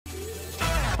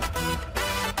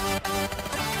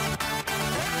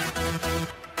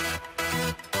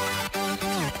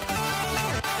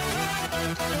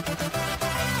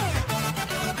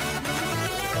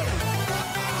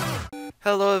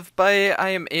Hello everybody, I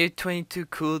am A22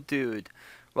 Cool Dude.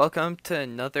 Welcome to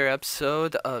another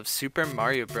episode of Super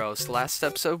Mario Bros. Last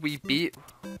episode we beat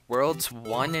Worlds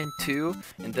 1 and 2.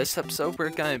 In this episode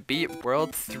we're gonna beat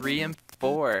World 3 and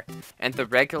 4. And the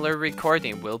regular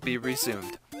recording will be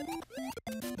resumed.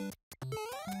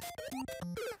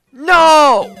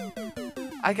 No!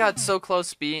 I got so close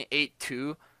to being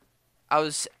 8-2. I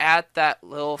was at that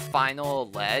little final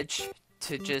ledge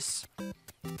to just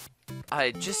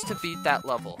to beat that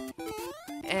level.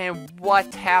 And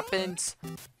what happens?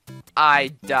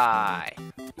 I die.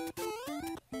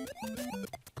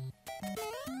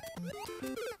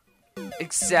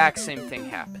 Exact same thing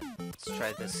happened. Let's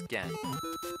try this again.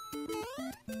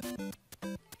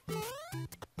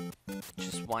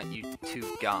 Just want you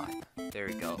two gone. There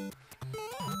we go.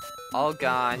 All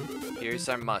gone. Here's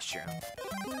our mushroom.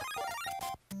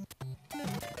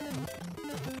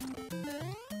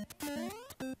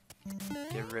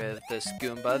 Get rid of this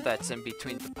Goomba that's in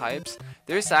between the pipes.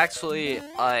 There's actually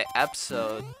a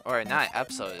episode, or not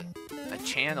episode, a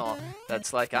channel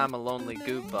that's like I'm a lonely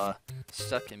Goomba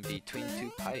stuck in between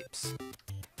two pipes.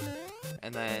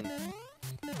 And then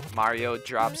Mario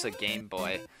drops a Game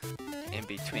Boy in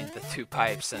between the two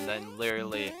pipes, and then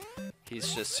literally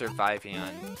he's just surviving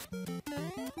on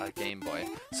a Game Boy.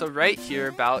 So right here,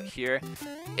 about here,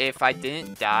 if I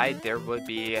didn't die, there would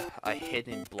be a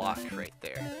hidden block right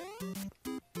there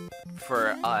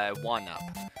for a 1-up,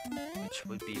 which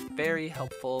would be very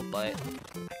helpful, but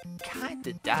I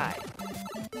kinda died.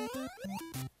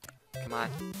 Come on,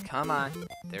 come on.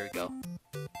 There we go.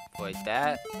 Avoid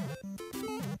that.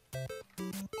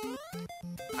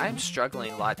 I'm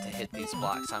struggling a lot to hit these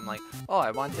blocks. I'm like, oh, I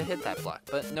want to hit that block,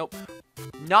 but nope.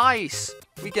 Nice!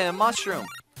 We get a mushroom.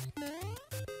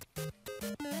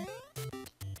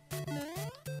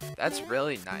 That's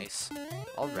really nice.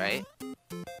 Alright.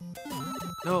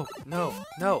 No, no,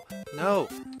 no, no!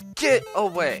 Get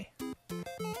away!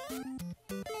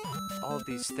 All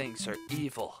these things are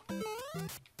evil.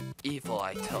 Evil,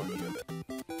 I tell you.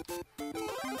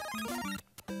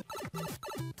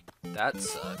 That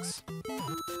sucks.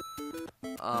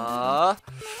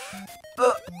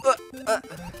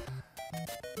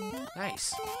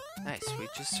 Nice. Nice, we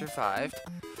just survived.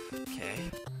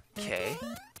 Okay. Okay.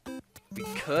 We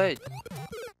could.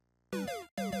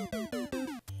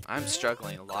 I'm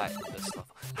struggling a lot in this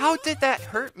level. How did that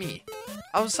hurt me?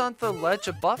 I was on the ledge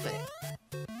above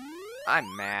it.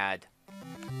 I'm mad.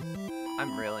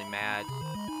 I'm really mad.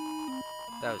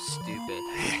 That was stupid.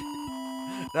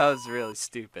 That was really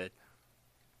stupid.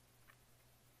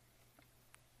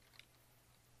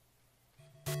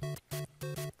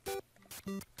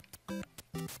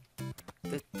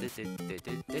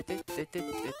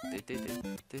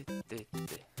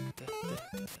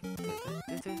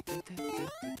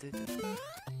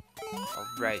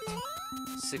 Alright,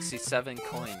 67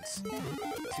 coins.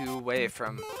 2 away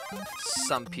from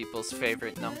some people's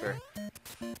favorite number.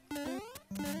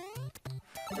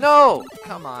 No!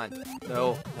 Come on.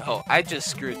 No, no, I just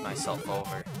screwed myself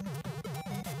over.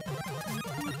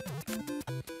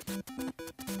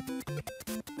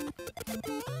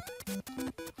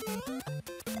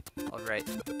 Alright.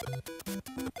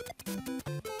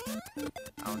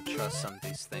 I don't trust some of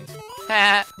these things.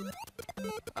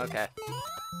 Okay.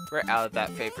 We're out of that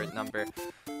favorite number.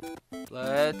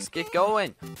 Let's get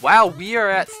going. Wow, we are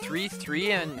at 3-3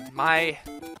 and my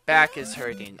back is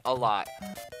hurting a lot.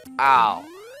 Ow.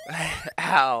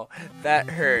 Ow. That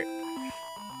hurt.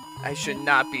 I should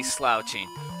not be slouching.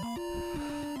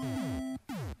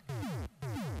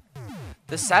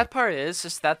 The sad part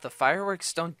is that the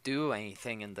fireworks don't do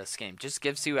anything in this game. Just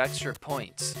gives you extra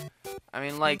points. I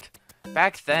mean, like,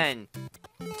 back then,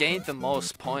 getting the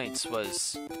most points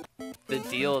was the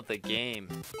deal of the game.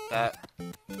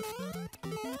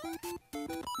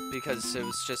 Because it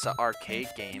was just an arcade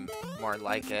game, more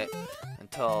like it,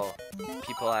 until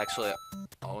people actually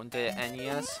owned it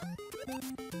NES.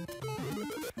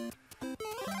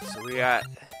 So we're at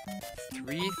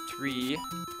 3-3,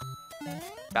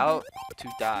 about to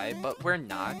die, but we're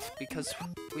not because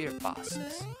we are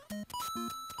bosses.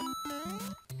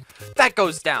 That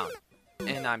goes down,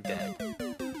 and I'm dead.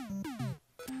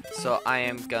 So I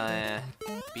am gonna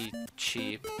be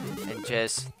cheap and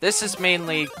just, this is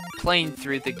mainly playing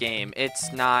through the game. It's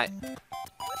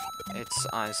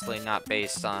honestly not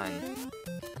based on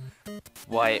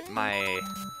what my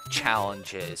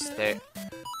challenge is.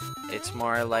 It's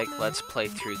more like let's play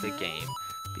through the game,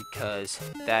 because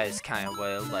that is kind of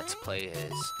what a let's play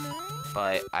is.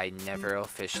 But I never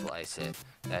officialize it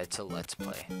that it's a let's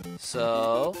play.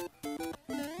 So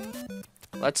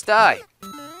let's die.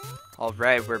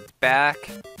 Alright, we're back.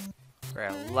 where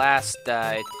I last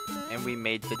died, and we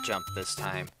made the jump this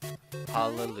time.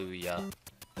 Hallelujah.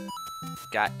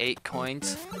 Got 8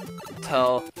 coins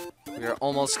until we are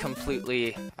almost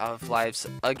completely out of lives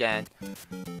again.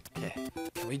 Okay,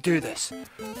 can we do this?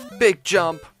 Big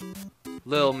jump,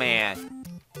 little man.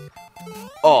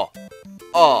 Oh,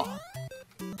 oh.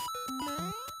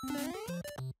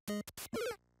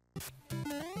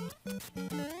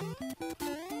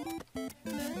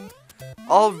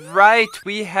 Alright,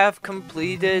 we have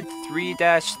completed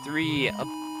 3-3,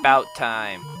 about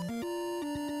time.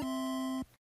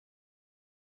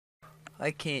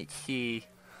 I can't see.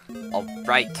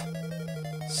 Alright,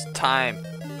 it's time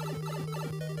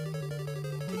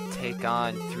to take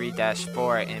on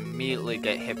 3-4 and immediately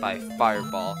get hit by a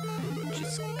fireball, which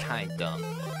is kinda dumb.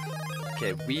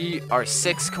 Okay, we are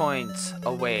 6 coins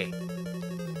away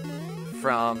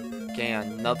from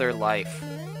getting another life.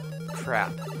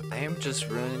 Crap. I am just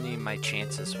ruining my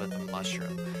chances with a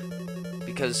mushroom.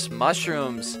 Because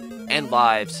mushrooms and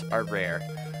lives are rare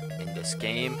in this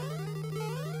game.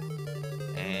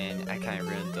 And I kind of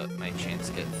ruined my chance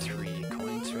to get 3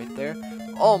 coins right there.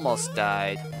 Almost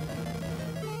died.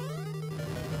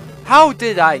 How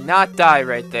did I not die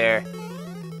right there?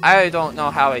 I don't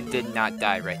know how I did not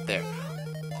die right there.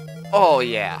 Oh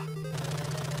yeah.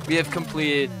 We have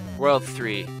completed World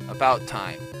 3. About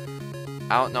time.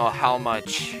 I don't know how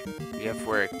much we have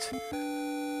worked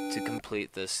to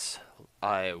complete this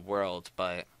world,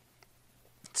 but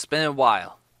it's been a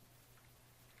while.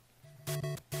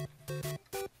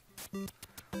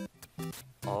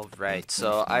 Alright,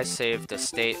 so I saved a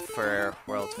state for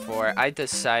World 4. I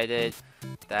decided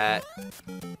that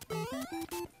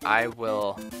I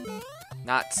will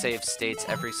not save states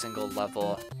every single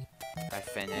level I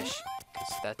finish,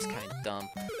 because that's kind of dumb.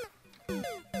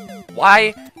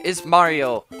 Why is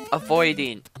Mario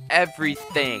avoiding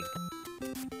everything?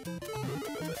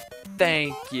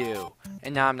 Thank you.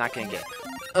 And now I'm not gonna get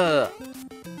it.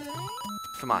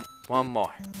 Come on. One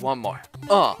more. One more.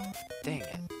 Dang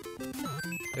it.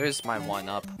 There's my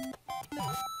 1-up.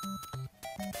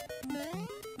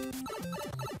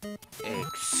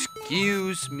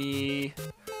 Excuse me.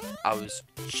 I was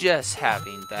just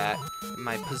having that in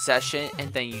my possession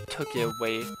and then you took it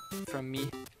away from me.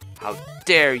 How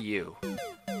dare you?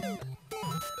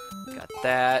 Got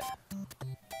that.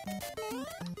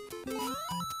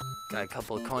 Got a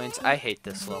couple of coins. I hate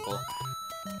this level.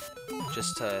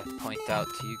 Just to point out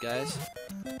to you guys.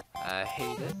 I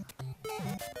hate it.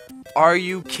 Are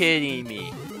you kidding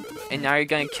me? And now you're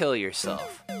gonna kill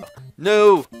yourself.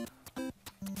 No!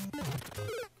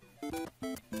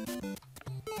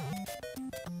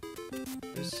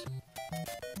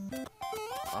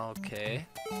 Okay.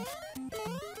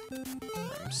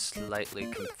 I'm slightly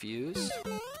confused.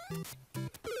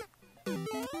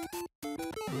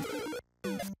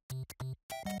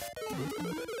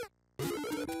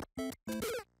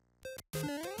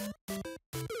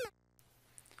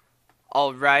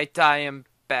 Alright, I am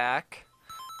back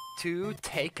to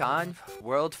take on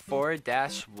World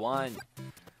 4-1.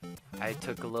 I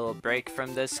took a little break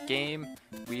from this game.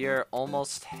 We are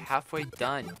almost halfway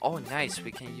done. Oh, nice.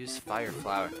 We can use Fire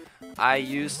Flower. I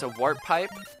used a Warp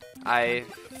Pipe. I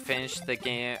finished the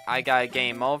game. I got a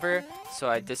game over. So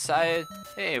I decided,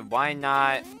 hey, why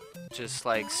not just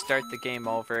like start the game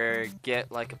over,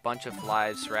 get like a bunch of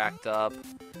lives racked up,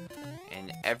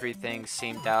 and everything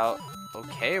seemed out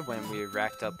okay when we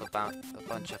racked up about a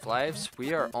bunch of lives.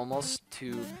 We are almost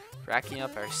to racking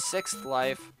up our 6th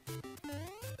life,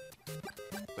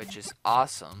 which is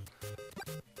awesome.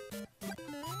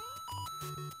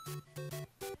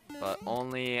 But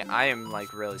only I am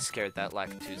like really scared that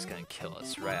Lakitu is gonna kill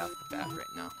us right off the bat right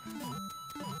now.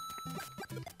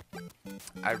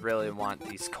 I really want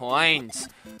these coins.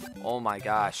 Oh my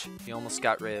gosh, he almost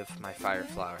got rid of my Fire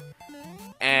Flower.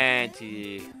 And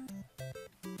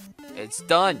it's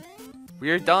done.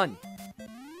 We're done.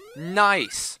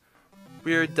 Nice.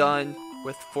 We're done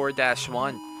with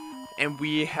 4-1. And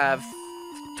we have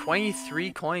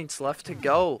 23 coins left to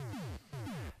go.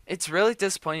 It's really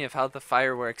disappointing of how the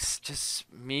fireworks just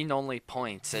mean only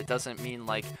points. It doesn't mean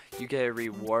like you get a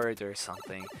reward or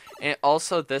something. And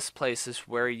also this place is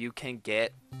where you can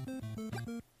get,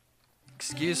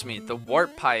 excuse me, the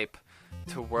Warp Pipe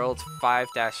to World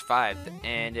 5-5.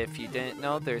 And if you didn't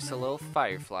know, there's a little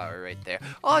Fire Flower right there.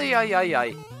 Oh, yeah.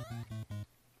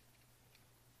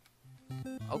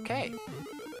 Okay.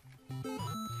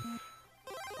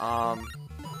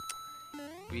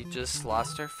 We just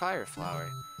lost our Fire Flower.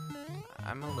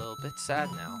 I'm a little bit sad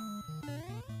now.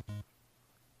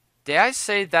 Did I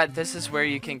say that this is where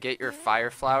you can get your Fire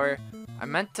Flower? I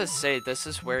meant to say this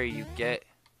is where you get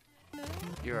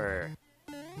your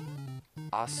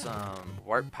awesome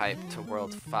warp pipe to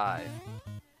World 5.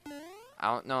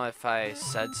 I don't know if I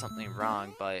said something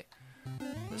wrong, but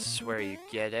this is where you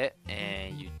get it,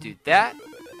 and you do that,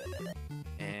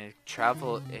 and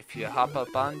travel, if you hop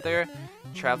up on there,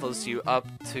 travels you up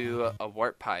to a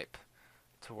warp pipe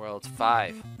to World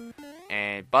 5.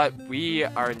 But we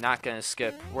are not going to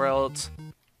skip worlds.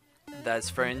 That's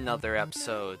for another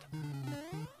episode.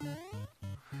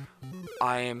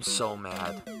 I am so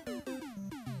mad.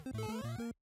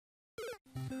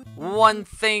 One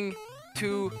thing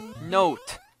to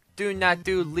note. Do not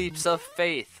do leaps of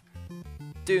faith.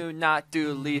 Do not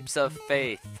do leaps of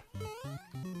faith.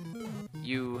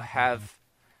 You have...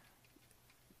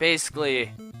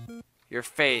 Basically, your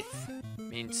faith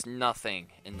means nothing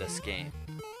in this game.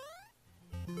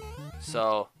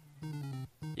 So,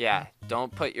 yeah,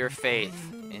 don't put your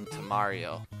faith into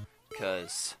Mario,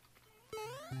 because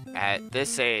at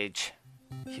this age,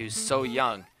 he was so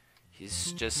young,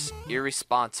 he's just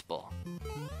irresponsible.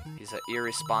 He's an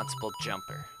irresponsible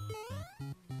jumper.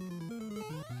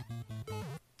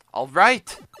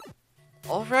 Alright!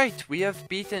 Alright, we have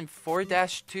beaten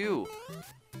 4-2.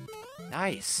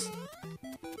 Nice.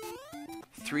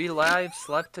 3 lives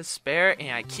left to spare,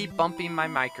 and I keep bumping my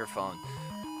microphone.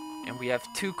 And we have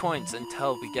 2 coins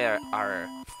until we get our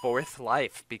 4th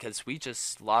life, because we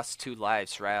just lost 2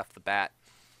 lives right off the bat.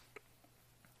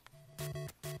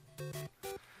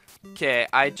 Okay,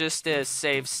 I just did a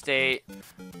save state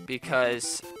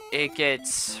because it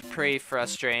gets pretty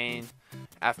frustrating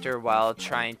after a while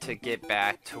trying to get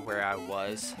back to where I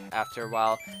was after a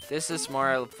while. This is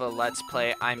more of a let's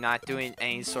play. I'm not doing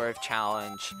any sort of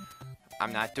challenge.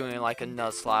 I'm not doing like a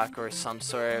Nuzlocke or some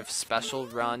sort of special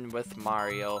run with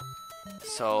Mario.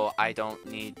 So I don't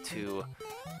need to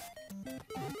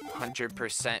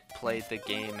 100% play the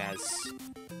game as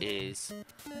is.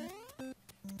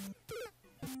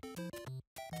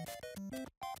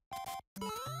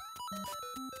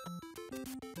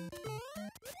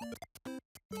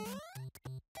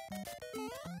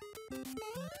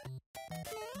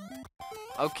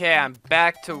 Okay, I'm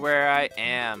back to where I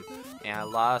am, and I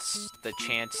lost the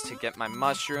chance to get my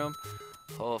mushroom.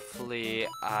 Hopefully,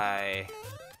 I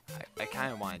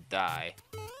kind of want to die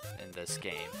in this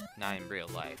game, not in real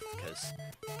life, because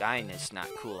dying is not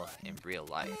cool in real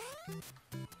life.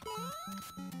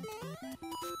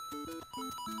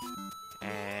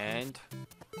 And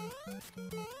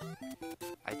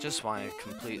I just want to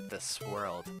complete this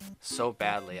world so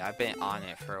badly. I've been on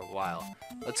it for a while.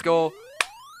 Let's go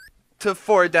to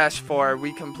 4-4.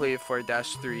 We completed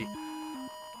 4-3.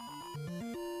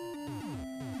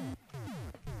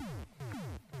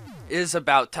 It is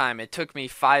about time. It took me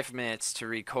 5 minutes to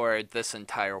record this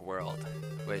entire world,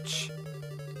 which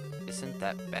isn't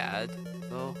that bad,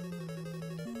 though.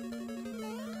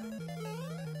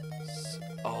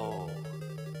 Oh.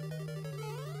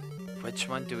 Which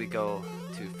one do we go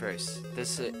to first?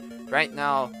 This is, right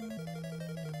now,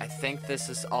 I think this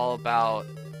is all about,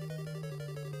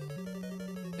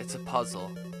 it's a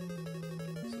puzzle.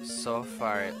 So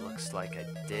far it looks like I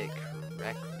did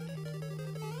correctly.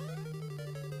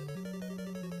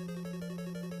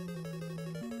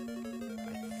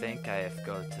 I think I have to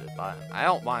go to the bottom. I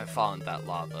don't want to fall in that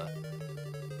lava.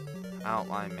 I don't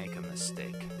want to make a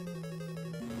mistake.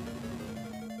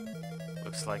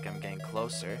 Looks like I'm getting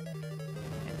closer.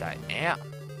 And I am.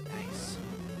 Nice.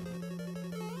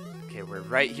 Okay, we're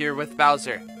right here with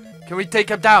Bowser. Can we take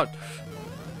him down?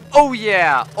 Oh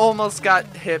yeah! Almost got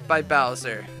hit by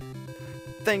Bowser.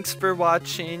 Thanks for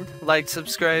watching. Like,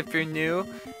 subscribe if you're new.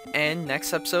 And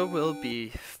next episode will be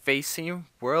facing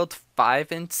World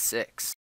 5 and 6.